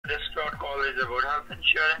is about health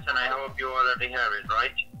insurance, and I hope you already have it,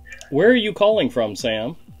 right? Where are you calling from,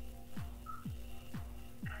 Sam?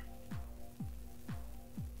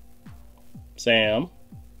 Sam?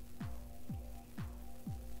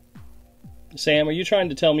 Sam, are you trying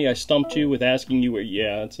to tell me I stumped you with asking you where...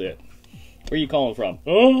 Yeah, that's it. Where are you calling from?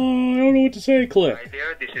 Oh, I don't know what to say, Cliff. Hi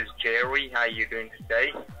there, this is Jerry. How are you doing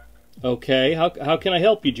today? Okay, how can I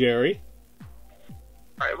help you, Jerry?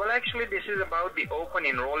 Alright, well actually this is about the open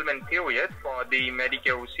enrollment period for the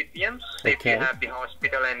Medicare recipients. If Okay. you have the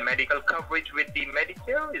hospital and medical coverage with the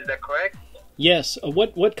Medicare, is that correct? Yes,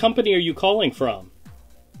 what company are you calling from?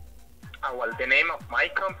 Well, the name of my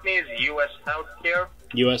company is U.S. Healthcare.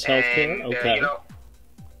 U.S. Healthcare? And,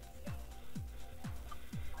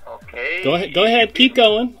 Okay. Okay. Go ahead, keep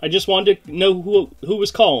going. I just wanted to know who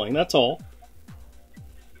was calling, that's all.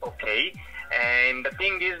 Okay. And the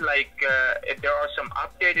thing is, there are some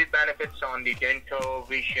updated benefits on the dental,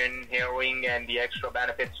 vision, hearing, and the extra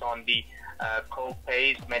benefits on the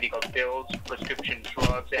co-pays, medical bills, prescription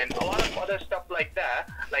drugs, and a lot of other stuff like that.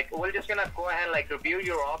 We're just gonna go ahead and review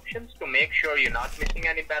your options to make sure you're not missing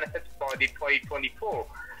any benefits for the 2024.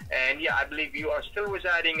 And yeah, I believe you are still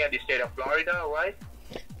residing at the state of Florida, right?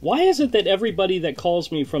 Why is it that everybody that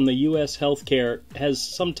calls me from the U.S. Healthcare has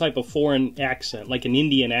some type of foreign accent, like an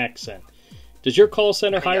Indian accent? Does your call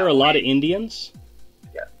center hire a lot of Indians?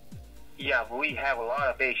 Yeah, we have a lot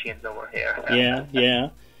of Asians over here. Yeah.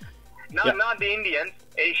 Not the Indians,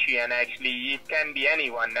 Asian actually. It can be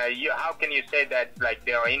anyone. How can you say that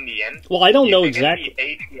they are Indian? Well, I don't know It can exactly. be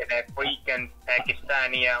Asian, African,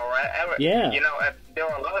 Pakistani, or whatever. Yeah. There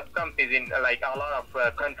are a lot of companies in a lot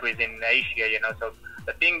of countries in Asia. So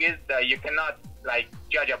the thing is that you cannot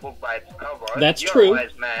judge a book by its cover. That's You're true. a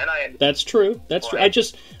wise man. That's true. That's true. I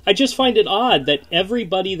just find it odd that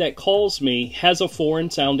everybody that calls me has a foreign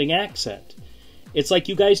sounding accent. It's like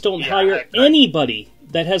you guys don't hire anybody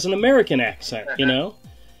that has an American accent,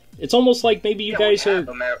 It's almost like maybe you guys are...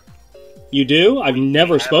 You do? I've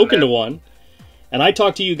never spoken to one. And I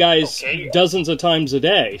talk to you guys dozens of times a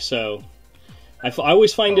day, so... I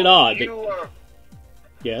always find it odd.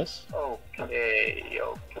 Yes? Okay,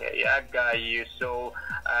 I got you. So,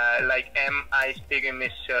 am I speaking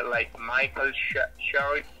Miss, Michael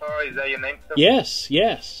Sharifer? Is that your name, sir?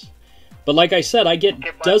 Yes. But like I said, I get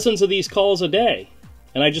dozens of these calls a day.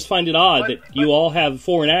 And I just find it odd that you all have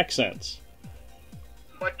foreign accents.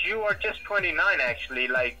 But you are just 29, actually.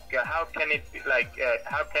 How can it be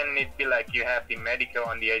you have the Medicare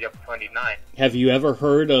on the age of 29? Have you ever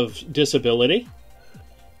heard of disability?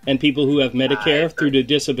 And people who have Medicare through the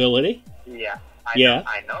disability? Yeah.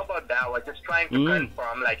 I know about that. I was just trying to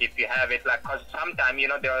confirm, if you have it, because sometimes,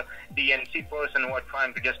 there are DNC person who are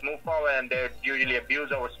trying to just move forward, and they usually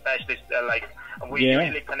abuse our specialists. We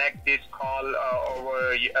usually connect this call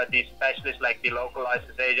over the specialists, like the local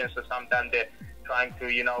license agents, so sometimes they're trying to,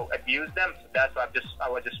 abuse them. So that's why I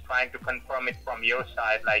was just trying to confirm it from your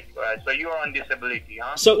side. So you are on disability,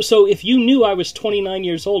 huh? So if you knew I was 29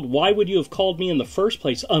 years old, why would you have called me in the first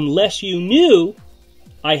place, unless you knew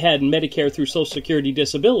I had Medicare through Social Security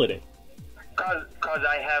disability? Because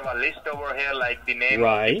I have a list over here, the name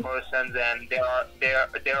of the persons, and there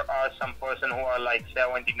are some persons who are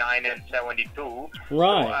 79 and 72.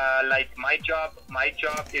 Right. So, my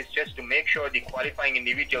job is just to make sure the qualifying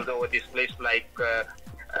individuals over this list.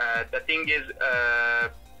 The thing is,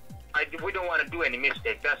 we don't want to do any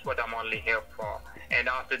mistake. That's what I'm only here for. And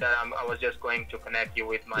after that, I was just going to connect you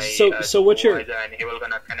with my supervisor, and he was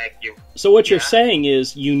going to connect you. So what you're saying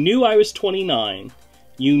is, you knew I was 29.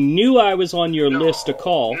 You knew I was on your list to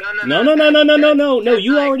call. No.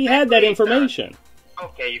 You already had that information.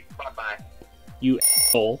 Okay, bye-bye. You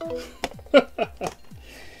asshole.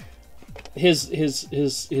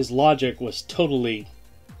 His logic was totally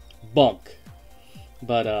bunk.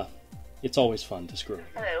 But it's always fun to screw.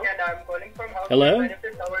 Hello. And I'm calling from Healthcare Hello?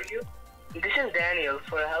 Benefits. How are you? This is Daniel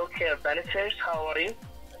for Healthcare Benefits. How are you?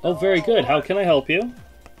 Oh, very good. How can I help you?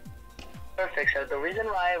 Perfect. So the reason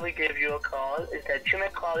why we gave you a call is that you may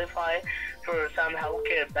qualify for some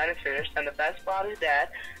healthcare benefits, and the best part is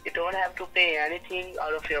that you don't have to pay anything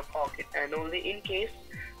out of your pocket, and only in case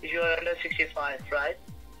you are under 65, right?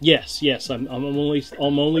 Yes. I'm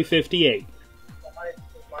only 58.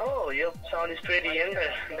 Oh, your sound is pretty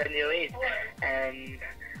younger than your age, and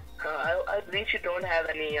I believe you don't have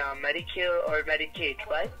any Medicare or Medicaid,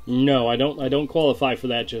 right? No, I don't qualify for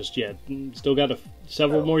that just yet. Still got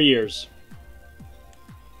several more years.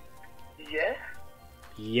 Yeah?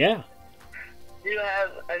 Yeah. Do you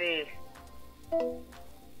have any... Oh,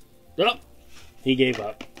 he gave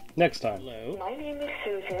up. Next time. Hello. My name is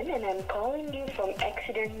Susan, and I'm calling you from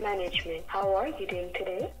Accident Management. How are you doing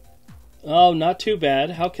today? Oh, not too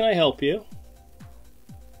bad. How can I help you?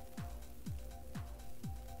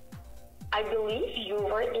 I believe you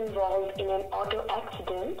were involved in an auto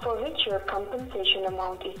accident for which your compensation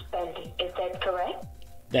amount is pending. Is that correct?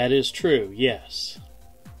 That is true, yes.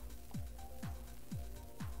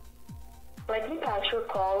 Let me pass your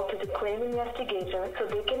call to the claim investigator so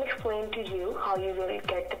they can explain to you how you will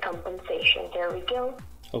get the compensation. There we go.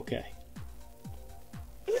 Okay.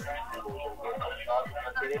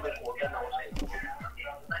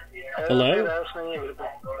 Hello?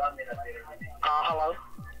 Hello?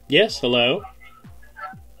 Yes, hello?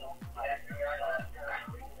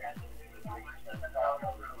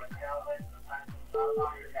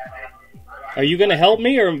 Are you going to help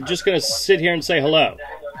me, or am I just going to sit here and say hello?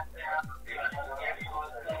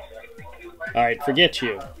 Alright, forget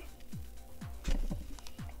you.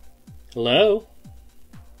 Hello?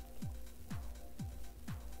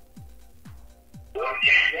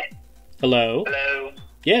 Hello? Hello.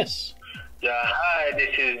 Yes. Yeah, hi, this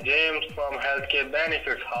is James from Healthcare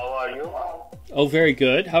Benefits. How are you? Oh, very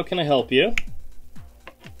good. How can I help you?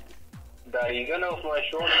 The reason of my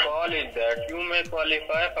short call is that you may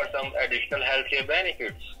qualify for some additional healthcare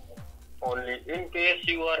benefits. Only in case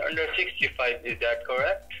you are under 65, is that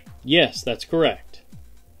correct? Yes, that's correct.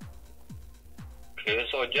 Okay,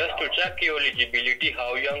 so just to check your eligibility,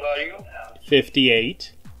 how young are you?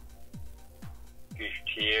 58.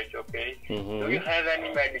 58, okay. Mm-hmm. Do you have any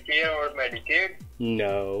Medicare or Medicaid?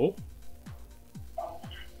 No.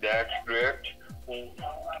 That's great.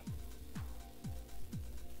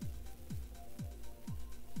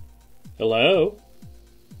 Hello?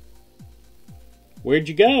 Where'd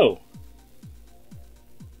you go?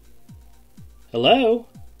 Hello?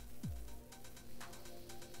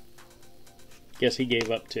 Guess he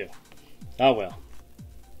gave up too. Oh well.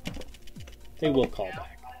 They will call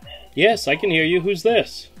back. Yes, I can hear you. Who's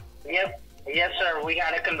this? Yes, sir. We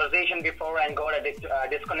had a conversation before and got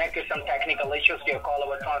disconnected some technical issues. Your call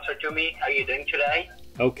was transferred to me. How are you doing today?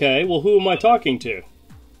 Okay, well, who am I talking to?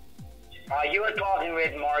 You were talking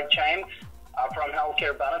with Mark James from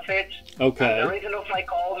Healthcare Benefits. Okay. The reason of my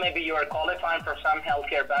call, maybe you are qualifying for some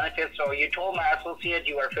healthcare benefits. So you told my associate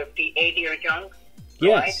you are 58 years young.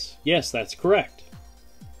 Yes, right? yes, that's correct.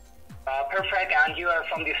 Perfect. And you are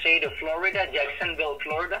from the state of Florida, Jacksonville,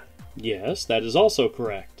 Florida. Yes, that is also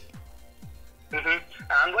correct.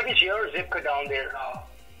 And what is your zip code down there?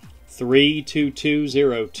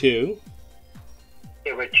 32202.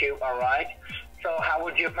 02, all right. So how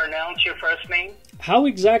would you pronounce your first name? How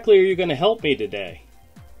exactly are you going to help me today?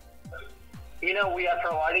 You know, we are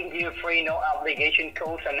providing you free, no obligation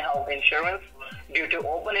quotes on health insurance. Due to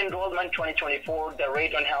open enrollment 2024, the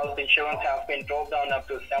rate on health insurance has been dropped down up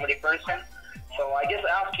to 70%. So I just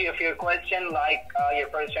asked you a few questions, like your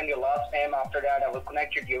first and your last name. After that, I will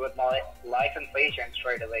connect you with my licensed agent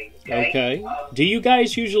straight away. Okay. Do you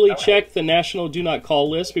guys usually check the National Do Not Call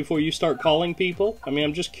list before you start calling people? I mean,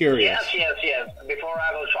 I'm just curious. Yes. Before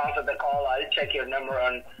I will transfer the call, I'll check your number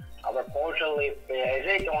on our portal. If is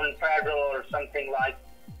it on federal or something like.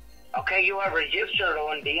 Okay, you are registered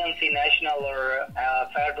on DNC National or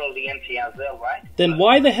federal DNC as well, right? Then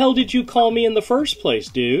why the hell did you call me in the first place,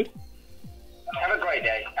 dude? Have a great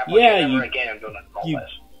day. Yeah, you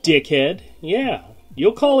dickhead. Yeah,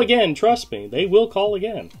 you'll call again, trust me. They will call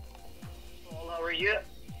again. Well, how are you?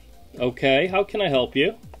 Okay, how can I help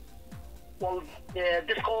you? Well,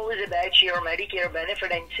 this call is about your Medicare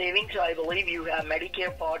benefit and savings. So I believe you have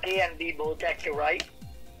Medicare Part A and B both active, right?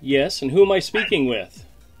 Yes, and who am I speaking with?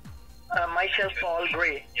 Myself, Paul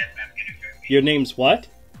Gray. Your name's what?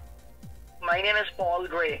 My name is Paul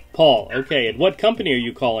Gray. Paul, okay. And what company are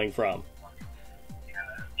you calling from?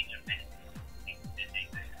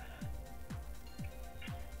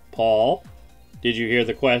 Paul, did you hear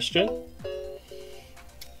the question?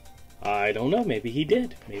 I don't know. Maybe he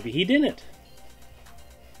did. Maybe he didn't.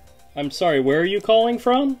 I'm sorry, where are you calling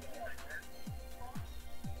from?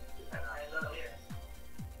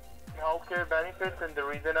 Healthcare benefits, and the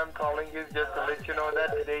reason I'm calling is just to let you know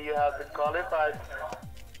that today you have been qualified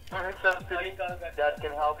for a subsidy that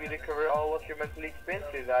can help you to cover all of your monthly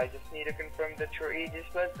expenses. I just need to confirm that your age is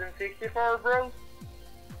less than 64, bro.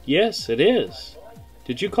 Yes, it is.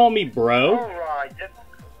 Did you call me bro? Alright,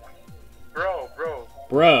 bro.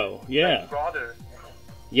 Bro, yeah. My brother.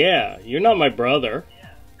 Yeah, you're not my brother.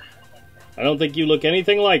 I don't think you look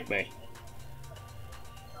anything like me.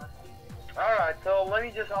 Alright, so let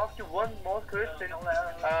me just ask you one more question.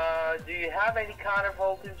 Do you have any kind of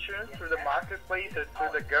health insurance through the marketplace or through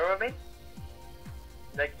the government?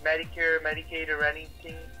 Like Medicare, Medicaid, or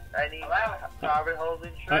anything? Any private health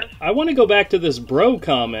insurance? I want to go back to this bro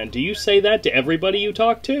comment. Do you say that to everybody you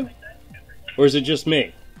talk to? Or is it just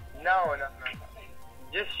me? No.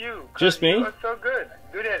 Just you. Just me? You're so good.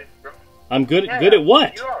 Good at it, bro. I'm good. Yeah, good at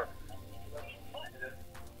what? You are.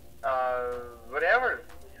 Whatever.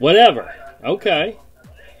 Whatever. Okay.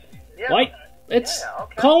 Yeah. Why? It's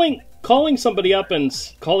okay. calling somebody up and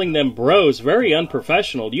calling them bros. Very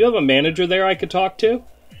unprofessional. Do you have a manager there I could talk to?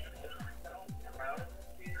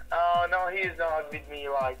 No, he's not with me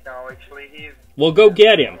right now. Actually, he's. Well, go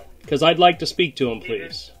get him, because I'd like to speak to him,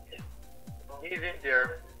 please. He's in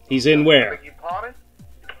there. He's in where? Beg your pardon?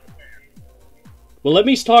 Well, let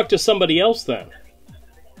me talk to somebody else then.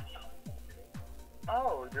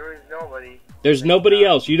 Oh, there is nobody. There's nobody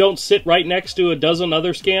else. You don't sit right next to a dozen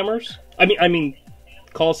other scammers? I mean,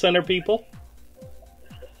 call center people?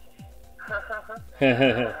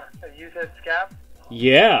 You said scam?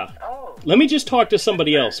 Yeah. Oh. Let me just talk to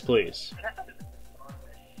somebody else, please.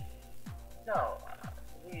 No.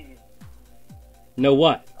 No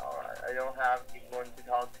what? Alright, I don't have anyone to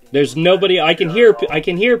talk to. There's nobody. I can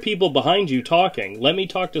hear people behind you talking. Let me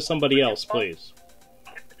talk to somebody else, please.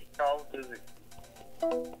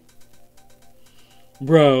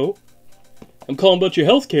 Bro, I'm calling about your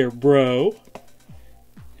healthcare, bro.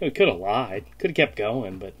 He could have lied. Could have kept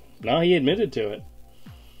going, but no, he admitted to it.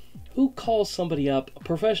 Who calls somebody up? A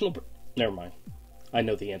professional... Never mind. I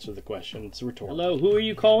know the answer to the question. It's rhetorical. Hello, who are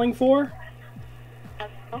you calling for?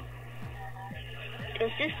 Hello?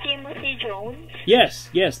 Is this Timothy Jones? Yes,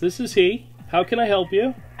 this is he. How can I help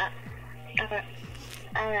you?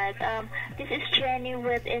 Alright, this is Jenny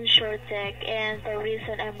with InsurTech, and the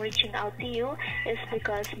reason I'm reaching out to you is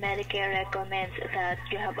because Medicare recommends that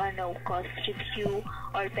you have a no-cost review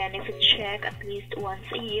or benefit check at least once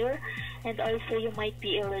a year, and also you might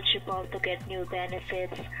be eligible to get new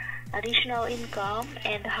benefits, additional income,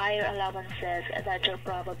 and higher allowances that you're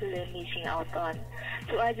probably missing out on.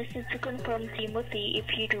 So I just need to confirm, Timothy,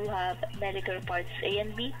 if you do have Medicare Parts A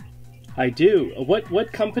and B. I do.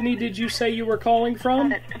 What company did you say you were calling from?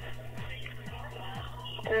 With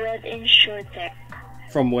InsurTech.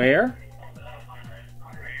 From where?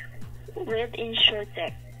 With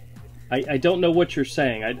InsurTech. I don't know what you're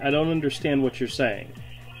saying. I don't understand what you're saying.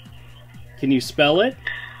 Can you spell it?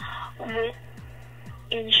 With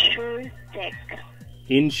InsurTech.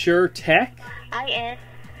 InsurTech? I-N.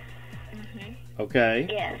 Okay.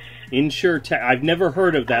 Yes. InsurTech. I've never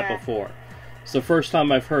heard of that before. It's the first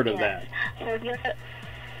time I've heard of that.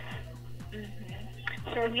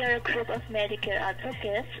 So we are a group of Medicare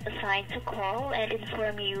advocates assigned to call and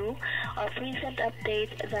inform you of recent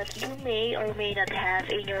updates that you may or may not have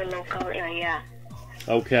in your local area.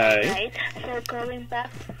 Okay. Right? So going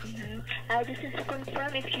back, I just need to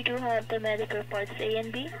confirm if you do have the Medicare Parts A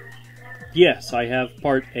and B? Yes, I have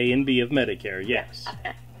Part A and B of Medicare, yes.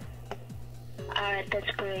 Okay. Alright,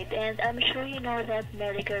 that's great. And I'm sure you know that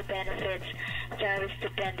Medicare benefits varies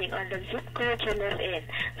depending on the zip code you live in.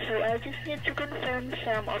 So I just need to confirm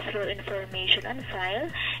some of your information on file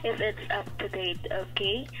if it's up to date,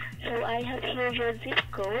 okay? So I have here your zip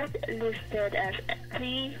code listed as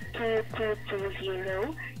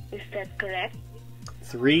 32220. Is that correct?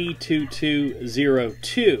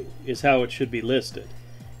 32202 is how it should be listed.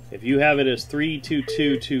 If you have it as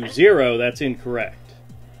 32220, that's incorrect.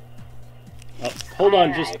 Hold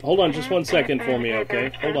on just 1 second for me,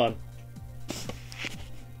 okay? Hold on.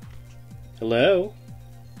 Hello?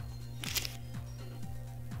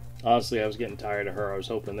 Honestly, I was getting tired of her. I was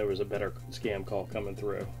hoping there was a better scam call coming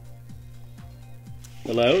through.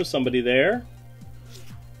 Hello? Somebody there?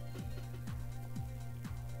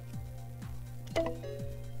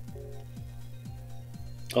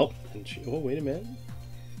 Oh, wait a minute.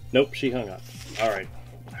 Nope, she hung up. Alright.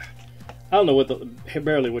 I don't know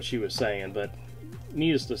barely what she was saying, but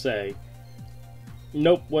needless to say,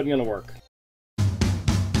 nope, wasn't going to work.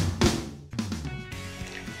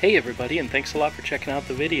 Hey everybody, and thanks a lot for checking out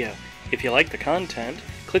the video. If you like the content,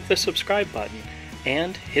 click the subscribe button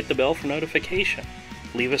and hit the bell for notification.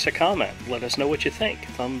 Leave us a comment. Let us know what you think.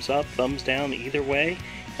 Thumbs up, thumbs down, either way,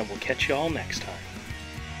 and we'll catch you all next time.